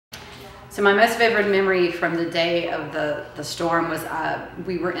So my most vivid memory from the day of the storm was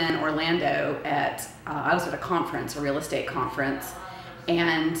we were in Orlando at, I was at a conference, a real estate conference,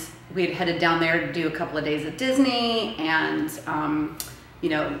 and we had headed down there to do a couple of days at Disney and, you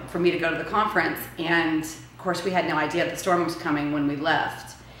know, for me to go to the conference. And of course we had no idea the storm was coming when we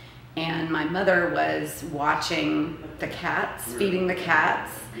left. And my mother was watching the cats, feeding the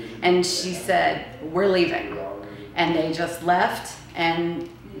cats, and she said, "We're leaving." And they just left, and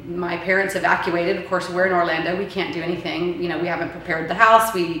my parents evacuated. Of course, we're in Orlando, we can't do anything. You know, we haven't prepared the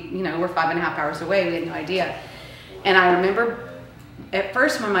house. We're 5.5 hours away, we had no idea. And I remember at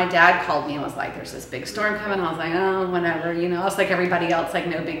first when my dad called me and was like, "There's this big storm coming," I was like, "Oh, whatever," you know, it's like everybody else, like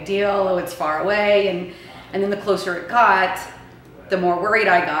no big deal, oh, it's far away. And then the closer it got, the more worried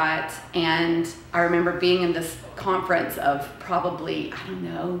I got. And I remember being in this conference of probably, I don't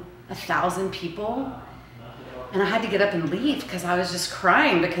know, 1,000 people. And I had to get up and leave because I was just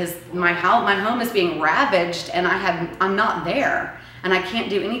crying because my home is being ravaged and I'm not there and I can't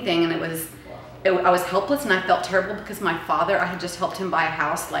do anything. And I was helpless and I felt terrible because my father, I had just helped him buy a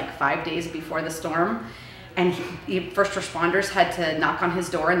house like 5 days before the storm. And first responders had to knock on his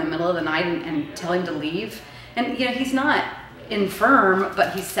door in the middle of the night and tell him to leave. And you know, he's not infirm,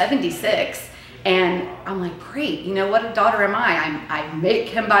 but he's 76. And I'm like, great, you know, what a daughter am I? I make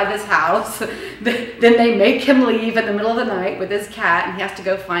him buy this house, then they make him leave in the middle of the night with his cat and he has to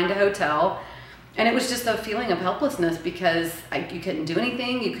go find a hotel. And it was just a feeling of helplessness because you couldn't do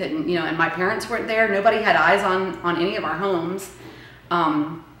anything, you couldn't, you know, and my parents weren't there, nobody had eyes on any of our homes.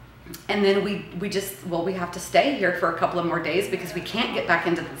 And then we just, well, we have to stay here for a couple of more days because we can't get back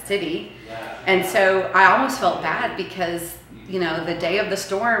into the city. And so I almost felt bad because, you know, the day of the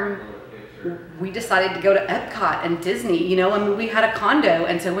storm, we decided to go to Epcot and Disney, you know, I mean, we had a condo.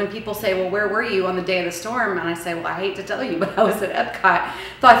 And so when people say, "Well, where were you on the day of the storm?" And I say, "Well, I hate to tell you, but I was at Epcot."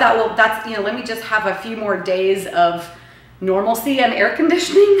 So I thought, well, that's, you know, let me just have a few more days of normalcy and air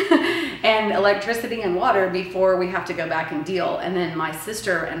conditioning and electricity and water before we have to go back and deal. And then my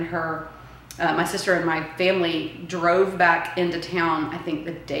sister and my family drove back into town, I think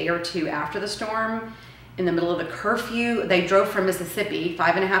the day or two after the storm. In the middle of the curfew, they drove from Mississippi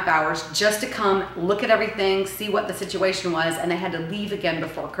 5.5 hours just to come look at everything, see what the situation was, and they had to leave again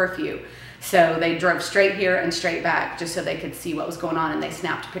before curfew. So they drove straight here and straight back just so they could see what was going on, and they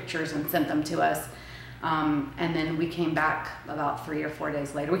snapped pictures and sent them to us. And then we came back about 3 or 4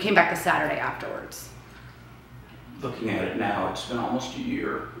 days later. We came back the Saturday afterwards. Looking at it now, it's been almost a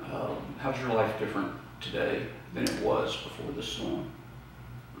year. How's your life different today than it was before the storm?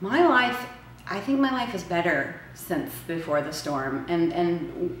 I think my life is better since before the storm, and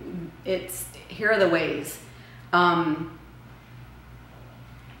here are the ways.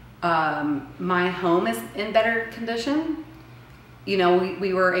 My home is in better condition. You know,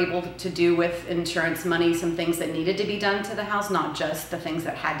 we were able to do with insurance money some things that needed to be done to the house, not just the things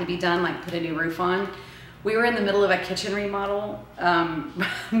that had to be done, like put a new roof on. We were in the middle of a kitchen remodel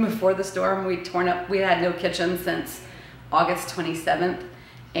before the storm. We had no kitchen since August 27th.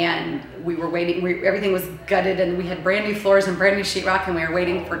 And we were waiting, everything was gutted and we had brand new floors and brand new sheetrock and we were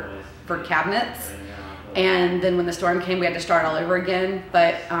waiting for cabinets. And then when the storm came, we had to start all over again.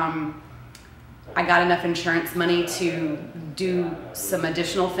 But I got enough insurance money to do some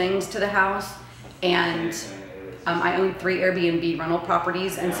additional things to the house. And I own 3 Airbnb rental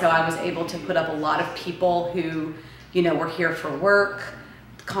properties. And so I was able to put up a lot of people who, you know, were here for work,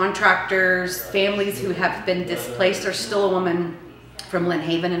 contractors, families who have been displaced. There's still a woman from Lynn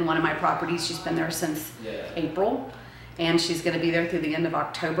Haven in one of my properties. She's been there since April, and she's going to be there through the end of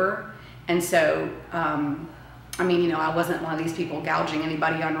October. And so, I mean, you know, I wasn't one of these people gouging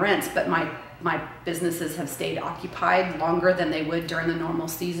anybody on rents, but my businesses have stayed occupied longer than they would during the normal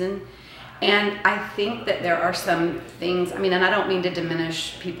season. And I think that there are some things, I mean, and I don't mean to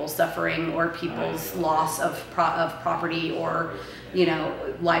diminish people's suffering or people's loss of property or, you know,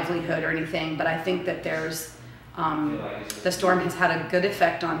 livelihood or anything, but I think that there's the storm has had a good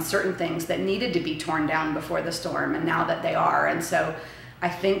effect on certain things that needed to be torn down before the storm, and now that they are. And so I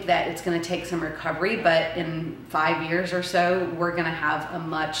think that it's going to take some recovery, but in 5 years or so, we're going to have a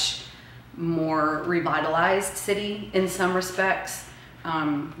much more revitalized city in some respects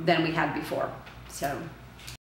than we had before. So